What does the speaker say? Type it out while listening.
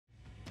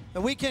The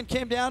weekend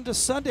came down to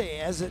Sunday,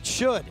 as it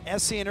should.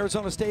 SC and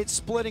Arizona State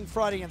splitting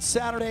Friday and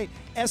Saturday.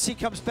 SC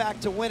comes back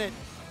to win it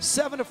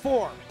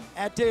 7-4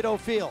 at Dedeaux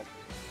Field.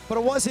 But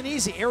it wasn't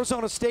easy.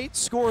 Arizona State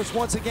scores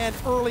once again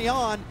early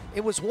on.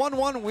 It was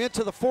 1-1. We went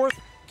to the fourth.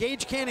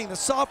 Gage Canning, the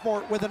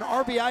sophomore, with an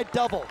RBI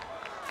double.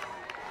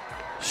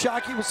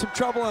 Shockey with some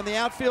trouble on the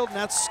outfield, and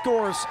that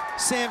scores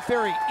Sam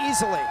Ferry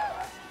easily.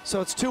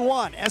 So it's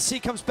 2-1.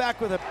 SC comes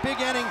back with a big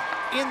inning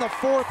in the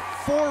fourth.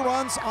 4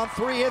 runs on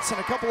 3 hits and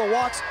a couple of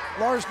walks.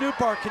 Lars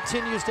Nootbaar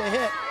continues to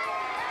hit.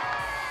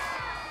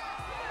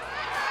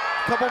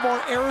 A couple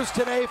more errors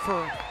today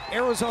for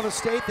Arizona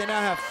State. They now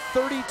have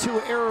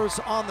 32 errors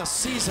on the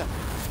season,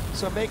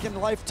 so making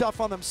life tough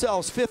on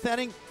themselves. 5th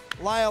inning,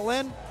 Lyle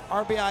Lynn,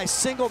 RBI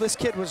single. This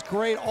kid was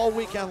great all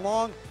weekend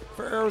long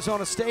for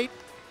Arizona State.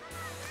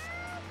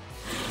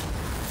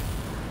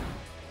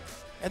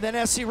 And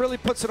then SC really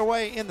puts it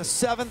away in the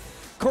 7th.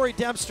 Corey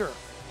Dempster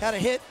had a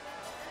hit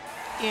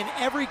in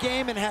every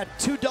game and had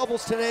 2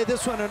 doubles today.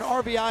 This one an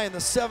RBI in the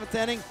 7th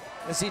inning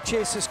as he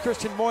chases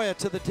Christian Moya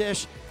to the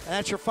dish. And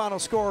that's your final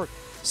score,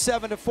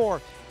 7-4.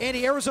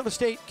 Andy, Arizona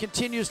State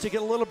continues to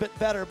get a little bit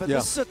better, but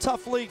this is a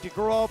tough league to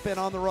grow up in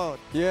on the road.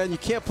 Yeah, and you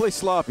can't play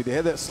sloppy. They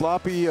had that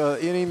sloppy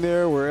inning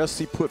there where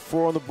SC put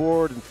 4 on the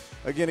board. And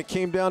again, it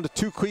came down to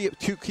two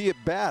key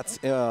at bats.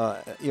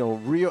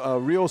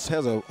 Rios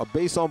has a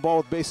base on ball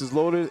with bases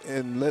loaded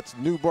and lets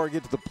Nootbaar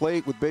get to the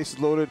plate with bases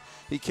loaded.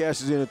 He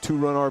cashes in a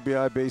 2-run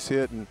RBI base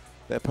hit, and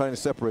that kind of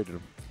separated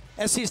him.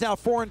 SC's now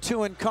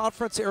 4-2 in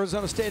conference.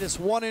 Arizona State is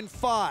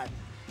 1-5.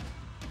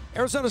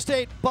 Arizona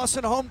State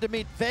busing home to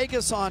meet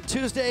Vegas on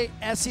Tuesday.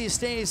 SC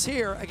stays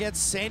here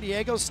against San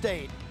Diego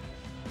State.